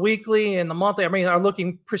them on the weekly and the monthly, I mean, are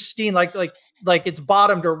looking pristine, like it's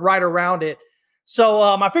bottomed or right around it. So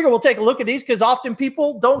I figure we'll take a look at these because often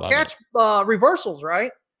people don't catch reversals,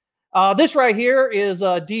 right? This right here is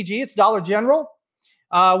DG. It's Dollar General.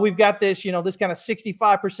 We've got this, this kind of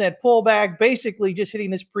 65% pullback, basically just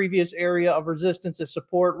hitting this previous area of resistance and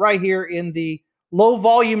support right here in the low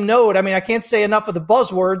volume node. I mean, I can't say enough of the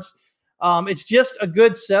buzzwords. It's just a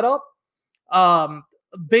good setup.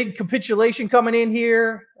 Big capitulation coming in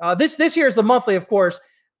here. This here is the monthly, of course.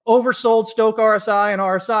 Oversold Stoke RSI and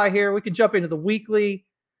RSI here. We can jump into the weekly.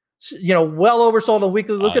 Well oversold the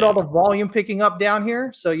weekly. Look at all the volume picking up down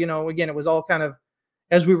here. So, again, it was all kind of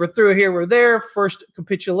as we were through here, we're there. First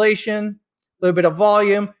capitulation, a little bit of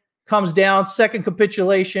volume, comes down. Second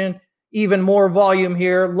capitulation, even more volume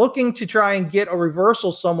here. Looking to try and get a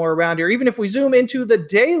reversal somewhere around here. Even if we zoom into the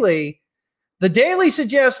daily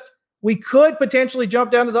suggests we could potentially jump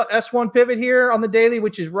down to the S1 pivot here on the daily,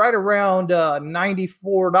 which is right around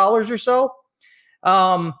 $94 or so.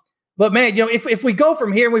 But man, if we go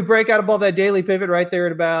from here, we break out above that daily pivot right there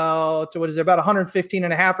at about, about 115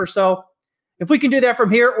 and a half or so. If we can do that from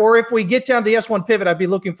here, or if we get down to the S1 pivot, I'd be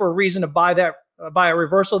looking for a reason to buy a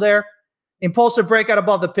reversal there. Impulsive breakout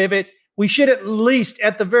above the pivot. We should at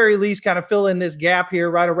the very least, kind of fill in this gap here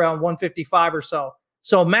right around 155 or so.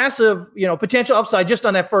 So massive, potential upside just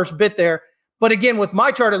on that first bit there. But again, with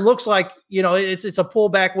my chart, it looks like, it's a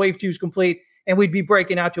pullback. Wave 2 is complete, and we'd be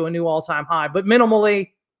breaking out to a new all-time high. But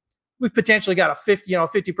minimally, we've potentially got a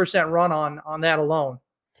 50% run on that alone.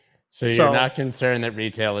 So you're not concerned that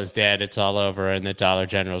retail is dead, it's all over, and that Dollar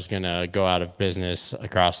General is going to go out of business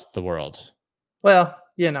across the world? Well,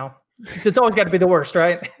 It's always got to be the worst,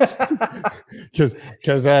 right?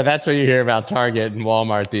 Because that's what you hear about Target and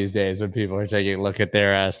Walmart these days when people are taking a look at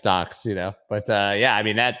their stocks, But yeah, I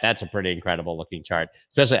mean that's a pretty incredible looking chart.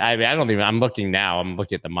 Especially, I'm looking now. I'm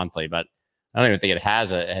looking at the monthly, but I don't even think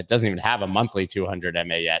it doesn't even have a monthly 200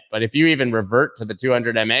 MA yet. But if you even revert to the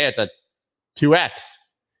 200 MA, it's a 2x.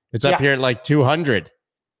 It's up here at like 200.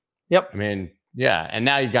 Yep. I mean, yeah, and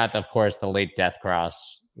now you've got, of course, the late death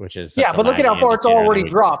cross, which is but look at how far it's already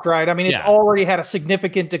dropped, right? I mean, it's already had a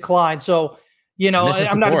significant decline. So, I'm not,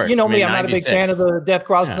 I'm not a big fan of the death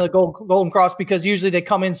cross and the golden cross because usually they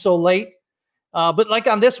come in so late. But like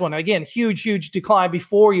on this one, again, huge decline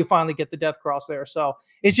before you finally get the death cross there. So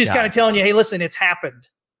it's just kind of telling you, hey, listen, it's happened.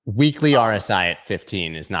 Weekly RSI at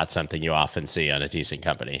 15 is not something you often see on a decent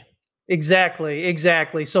company.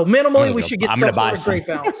 Exactly. So minimally, we should get some sort of great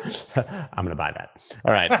bounce. I'm going to buy that.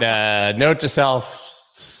 All right. Note to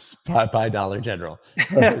self, buy Dollar General.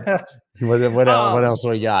 What else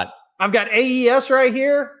we got? I've got AES right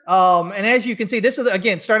here. And as you can see, this is,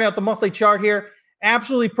 again, starting out the monthly chart here.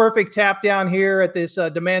 Absolutely perfect tap down here at this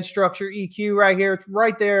demand structure EQ right here. It's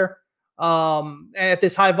right there at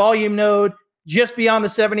this high volume node, just beyond the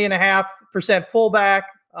 70.5% pullback.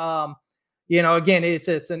 Again,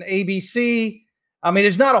 it's an ABC. I mean,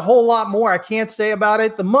 there's not a whole lot more I can't say about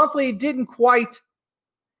it. The monthly didn't quite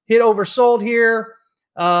hit oversold here,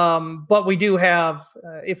 but we do have,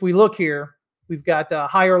 if we look here, we've got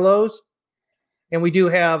higher lows, and we do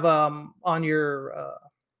have on your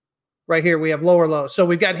right here, we have lower lows. So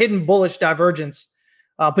we've got hidden bullish divergence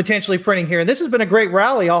potentially printing here. And this has been a great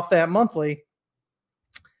rally off that monthly.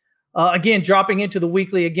 Again, dropping into the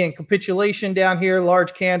weekly, again, capitulation down here,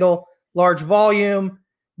 large candle, large volume,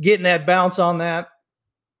 getting that bounce on that.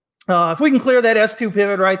 If we can clear that S2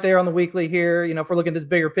 pivot right there on the weekly here, if we're looking at this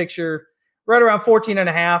bigger picture, right around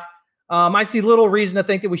 14.5, I see little reason to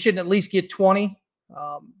think that we shouldn't at least get 20,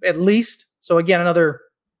 at least. So again, another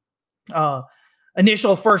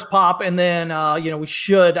initial first pop, and then we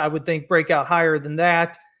should, I would think, break out higher than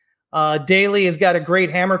that. Daily has got a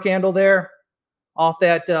great hammer candle there off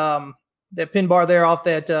that pin bar there off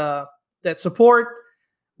that support.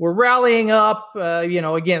 We're rallying up.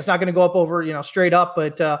 Again, it's not going to go up over straight up,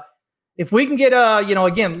 but if we can get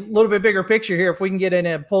again, a little bit bigger picture here, if we can get an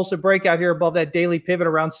impulsive breakout here above that daily pivot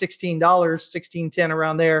around $16, $16.10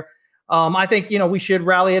 around there, I think we should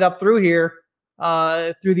rally it up through here.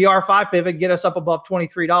 Through the R5 pivot, get us up above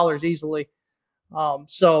 $23 easily.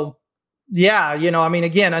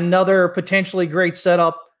 Again, another potentially great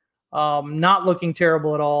setup. Not looking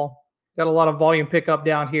terrible at all. Got a lot of volume pickup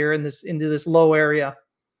down here into this low area.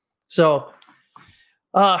 So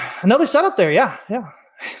another setup there. Yeah.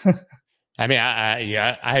 I mean,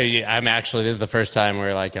 I'm actually, this is the first time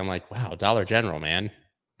where I'm like, wow, Dollar General, man.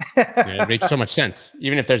 It makes so much sense.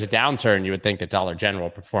 Even if there's a downturn, you would think that Dollar General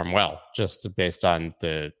will perform well, just based on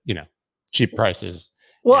the cheap prices.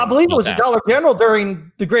 Well, I believe it was the Dollar General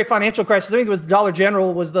during the great financial crisis. I think it was the Dollar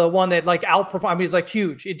General was the one that outperformed. I mean, it's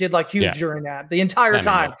huge. It did huge during that. The entire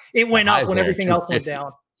time it went up when everything else went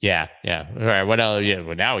down. Yeah. All right. What else? Yeah.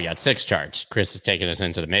 Well, now we got 6 charts. Chris is taking us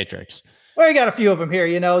into the matrix. Well, you got a few of them here.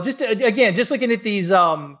 Just looking at these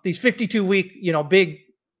 52-week big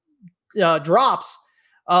drops.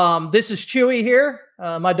 This is Chewy here.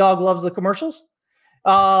 My dog loves the commercials.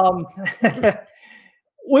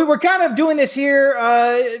 We were kind of doing this here.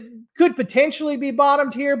 Could potentially be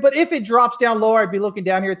bottomed here, but if it drops down lower, I'd be looking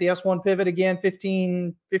down here at the S1 pivot again,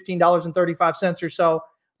 $15.35 or so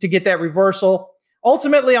to get that reversal.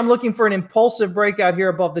 Ultimately, I'm looking for an impulsive breakout here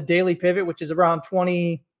above the daily pivot, which is around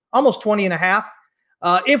 20, almost 20.5.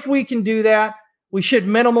 If we can do that, we should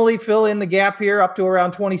minimally fill in the gap here up to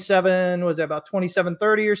around 27. Was that about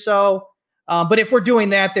 27.30 or so? But if we're doing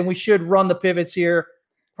that, then we should run the pivots here,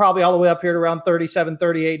 probably all the way up here to around $37,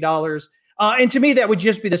 $38. And to me, that would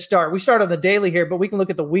just be the start. We start on the daily here, but we can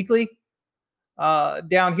look at the weekly.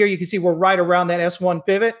 Down here, you can see we're right around that S1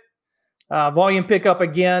 pivot. Volume pickup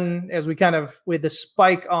again as we with the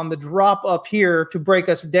spike on the drop up here to break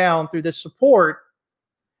us down through this support.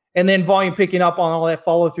 And then volume picking up on all that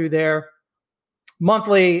follow through there.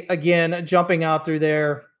 Monthly, again, jumping out through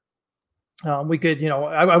there. We could,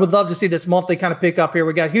 I would love to see this monthly kind of pick up here.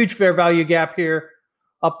 We got huge fair value gap here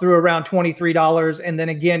up through around $23. And then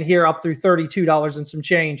again here up through $32 and some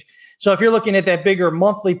change. So if you're looking at that bigger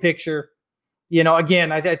monthly picture,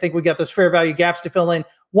 again, I think we got those fair value gaps to fill in.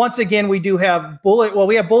 Once again, we do have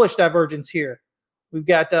we have bullish divergence here. We've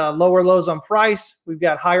got lower lows on price. We've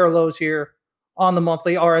got higher lows here on the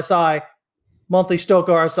monthly RSI. Monthly Stochh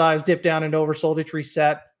RSI is dipped down and oversold. It's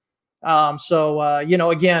reset.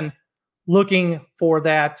 Again, looking for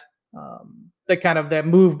that that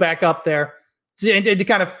move back up there and to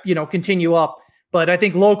kind of, continue up. But I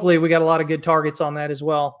think locally we got a lot of good targets on that as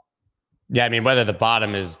well. Yeah, I mean, whether the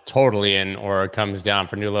bottom is totally in or it comes down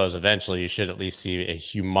for new lows eventually, you should at least see a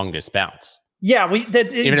humongous bounce. Yeah, even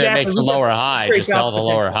if it makes a lower high, just sell the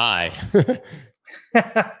lower high.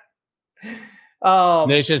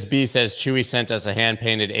 Nacious B says Chewy sent us a hand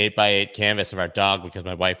painted 8x8 canvas of our dog because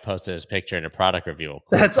my wife posted his picture in a product review.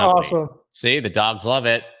 Cool That's company. awesome. See, the dogs love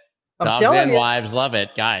it. Dogs and wives love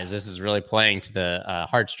it. Guys, this is really playing to the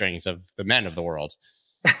heartstrings of the men of the world.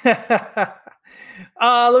 Let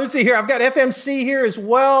me see here. I've got FMC here as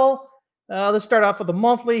well. Let's start off with the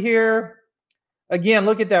monthly here. Again,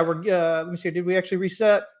 look at that. We're let me see. Did we actually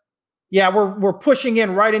reset? Yeah, we're pushing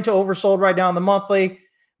in right into oversold right now on the monthly.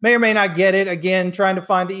 May or may not get it. Again, trying to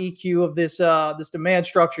find the EQ of this this demand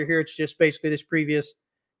structure here. It's just basically this previous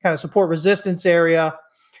kind of support resistance area.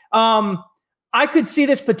 I could see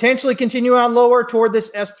this potentially continue on lower toward this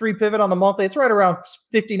S3 pivot on the monthly. It's right around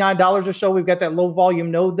 $59 or so. We've got that low volume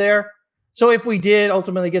node there. So if we did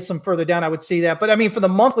ultimately get some further down, I would see that. But I mean, for the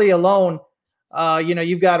monthly alone,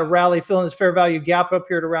 you've got a rally filling this fair value gap up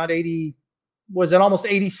here at around 80, was it almost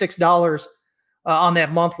 $86 on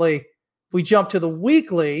that monthly. If we jump to the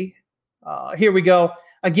weekly, here we go.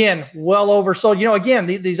 Again, well oversold. Again,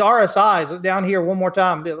 these RSIs down here one more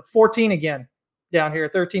time, 14 again down here,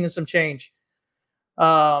 13 and some change.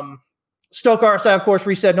 Stoke RSI, of course,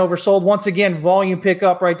 reset and oversold. Once again, volume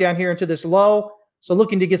pickup right down here into this low. So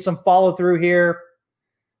looking to get some follow through here.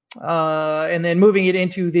 And then moving it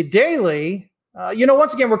into the daily,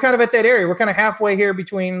 once again, we're kind of at that area. We're kind of halfway here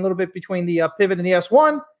between a little bit between the pivot and the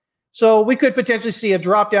S1. So we could potentially see a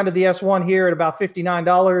drop down to the S1 here at about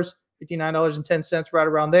 $59.10, right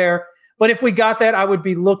around there. But if we got that, I would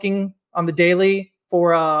be looking on the daily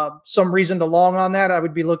for some reason to long on that. I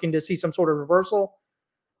would be looking to see some sort of reversal.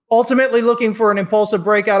 Ultimately looking for an impulsive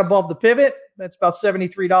breakout above the pivot. That's about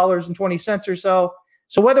 $73.20 or so.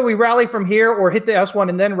 So whether we rally from here or hit the S1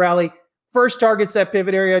 and then rally, first targets that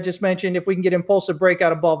pivot area I just mentioned. If we can get impulsive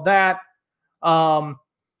breakout above that,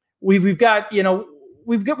 we've got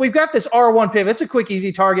this R1 pivot. It's a quick,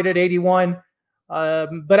 easy target at 81.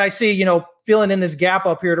 But I see, filling in this gap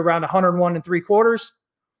up here at around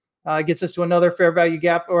 101.75. Gets us to another fair value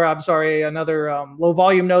gap, or I'm sorry, another low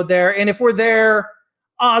volume node there. And if we're there,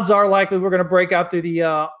 odds are likely we're going to break out through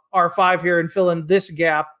the R5 here and fill in this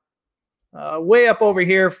gap way up over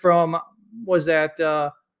here from, was that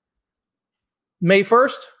May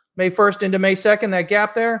 1st into May 2nd, that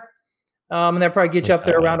gap there. And that probably gets you up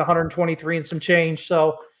there around 123 and some change.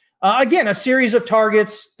 So again, a series of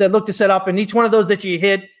targets that look to set up, and each one of those that you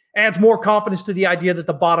hit adds more confidence to the idea that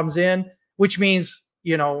the bottom's in, which means,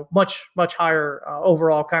 much, much higher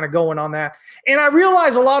overall kind of going on that. And I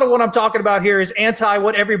realize a lot of what I'm talking about here is anti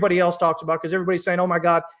what everybody else talks about, because everybody's saying, oh my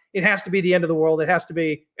God, it has to be the end of the world. It has to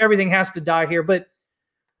be, everything has to die here. But,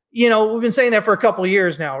 we've been saying that for a couple of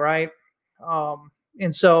years now, right?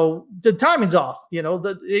 And so the timing's off,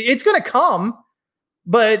 it's going to come,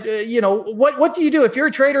 but what do you do if you're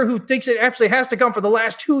a trader who thinks it actually has to come for the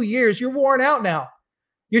last 2 years? You're worn out now.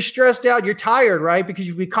 You're stressed out. You're tired, right? Because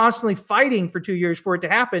you've been constantly fighting for 2 years for it to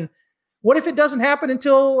happen. What if it doesn't happen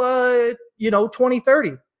until,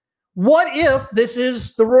 2030? What if this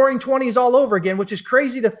is the roaring 20s all over again, which is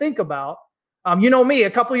crazy to think about? Me, a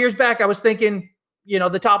couple of years back, I was thinking,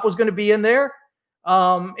 the top was going to be in there.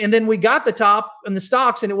 And then we got the top in the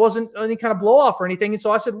stocks and it wasn't any kind of blow off or anything. And so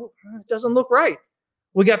I said, well, it doesn't look right.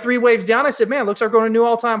 We got 3 waves down. I said, man, it looks like we're going to a new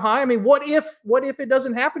all-time high. I mean, what if it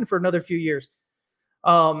doesn't happen for another few years?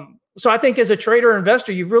 So I think as a trader or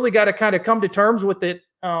investor, you've really got to kind of come to terms with it,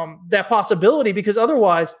 that possibility, because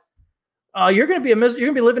otherwise you're going to be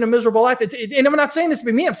living a miserable life. And I'm not saying this to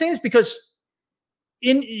be mean. I'm saying this because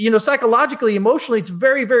psychologically, emotionally, it's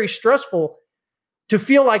very, very stressful to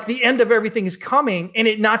feel like the end of everything is coming and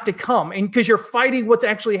it not to come. And because you're fighting what's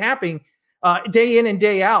actually happening day in and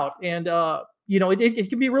day out. And, it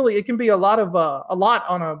can be a lot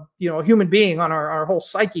on a human being, on our whole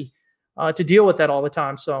psyche to deal with that all the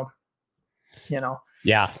time. So,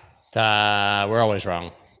 Yeah. We're always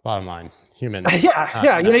wrong. Bottom line, human.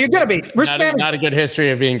 Yeah. You're going to be. We're not a good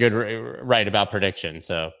history of being right about prediction.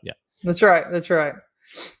 So, yeah. That's right.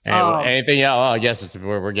 Anything else? I guess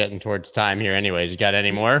we're getting towards time here anyways. You got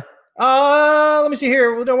any more? Let me see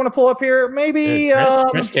here. We don't want to pull up here. Maybe.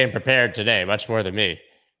 Dude, Chris came prepared today, much more than me.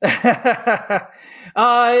 You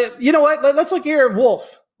know what? Let's look here at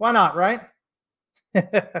Wolf. Why not, right?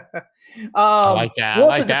 I like that. Wolf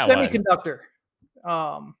I like is that a semiconductor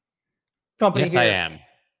company. Yes, here. I am.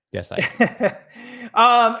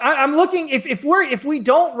 I'm looking if we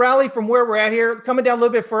don't rally from where we're at here, coming down a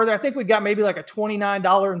little bit further, I think we got maybe like a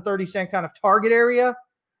 $29.30 kind of target area.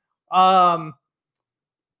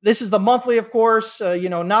 This is the monthly, of course,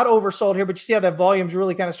 not oversold here, but you see how that volume's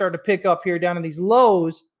really kind of starting to pick up here down in these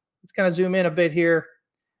lows. Let's kind of zoom in a bit here.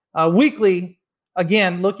 Weekly,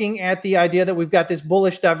 again, looking at the idea that we've got this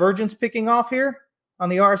bullish divergence picking off here on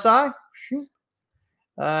the RSI.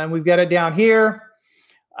 And we've got it down here.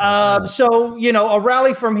 So, a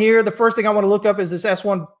rally from here, the first thing I want to look up is this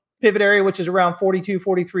S1 pivot area, which is around $42,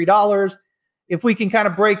 $43. If we can kind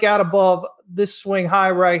of break out above this swing high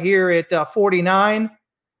right here at 49,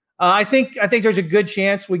 I think there's a good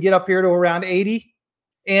chance we get up here to around 80.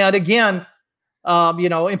 And again,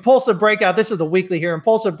 impulsive breakout. This is the weekly here.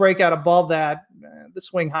 Impulsive breakout above that, the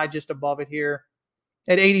swing high just above it here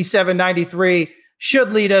at 87.93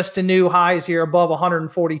 should lead us to new highs here above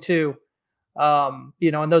 142. And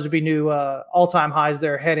those would be new all-time highs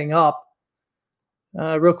there heading up.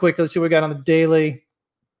 Real quick, let's see what we got on the daily.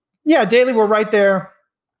 Yeah, daily, we're right there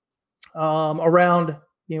around,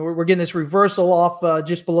 we're getting this reversal off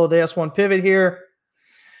just below the S1 pivot here.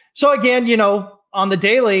 So again, on the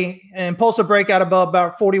daily, impulsive breakout above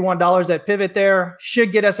about $41, that pivot there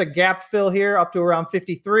should get us a gap fill here up to around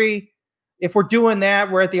 53. If we're doing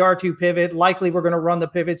that, we're at the R2 pivot. Likely we're going to run the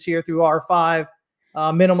pivots here through R5,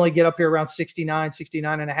 minimally get up here around 69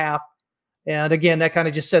 and a half. And again, that kind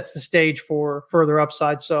of just sets the stage for further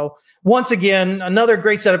upside. So once again, another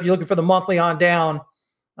great setup. You're looking for the monthly on down,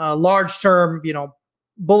 large term,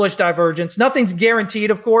 bullish divergence. Nothing's guaranteed,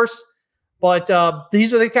 of course, but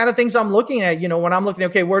these are the kind of things I'm looking at, when I'm looking,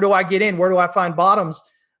 okay, where do I get in? Where do I find bottoms,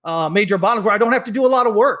 major bottoms where I don't have to do a lot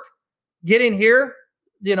of work? Get in here,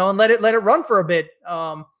 and let it run for a bit.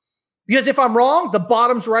 Because if I'm wrong, the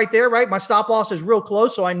bottom's right there, right? My stop loss is real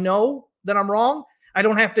close, so I know that I'm wrong. I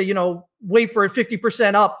don't have to, wait for it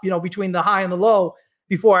 50% up, between the high and the low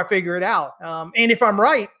before I figure it out. And if I'm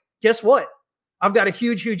right, guess what? I've got a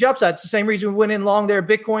huge, huge upside. It's the same reason we went in long there.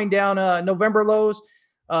 Bitcoin down November lows,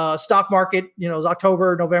 stock market, it was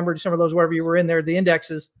October, November, December lows, wherever you were in there, the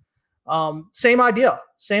indexes. Same idea,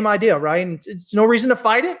 right? And it's no reason to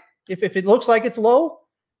fight it. If it looks like it's low,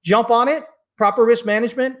 jump on it, proper risk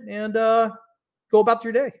management, and go about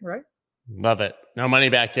your day, right? Love it. No money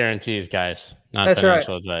back guarantees, guys. Not That's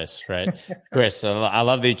financial right. advice, right? Chris, I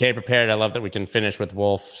love that you came prepared. I love that we can finish with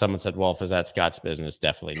Wolf. Someone said Wolf is that Scott's business.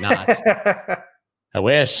 Definitely not. I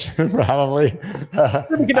wish, probably. I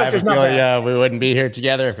have a feeling we wouldn't be here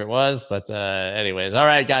together if it was. But anyways, all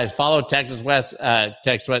right, guys. Follow TX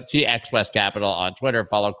West Capital on Twitter.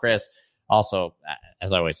 Follow Chris. Also,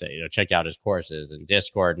 as I always say, check out his courses and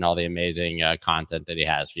Discord and all the amazing content that he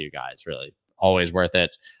has for you guys. Really, always worth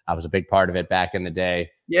it. I was a big part of it back in the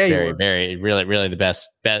day. Yeah, really the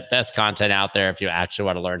best content out there if you actually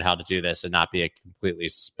want to learn how to do this and not be a completely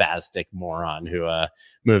spastic moron who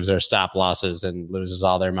moves their stop losses and loses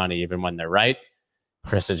all their money even when they're right.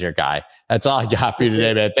 Chris is your guy. That's all I got for you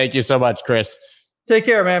today, man. Thank you so much, Chris. Take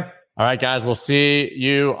care, man. All right, guys. We'll see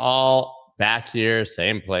you all back here,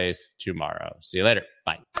 same place tomorrow. See you later.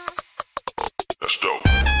 Bye. That's dope.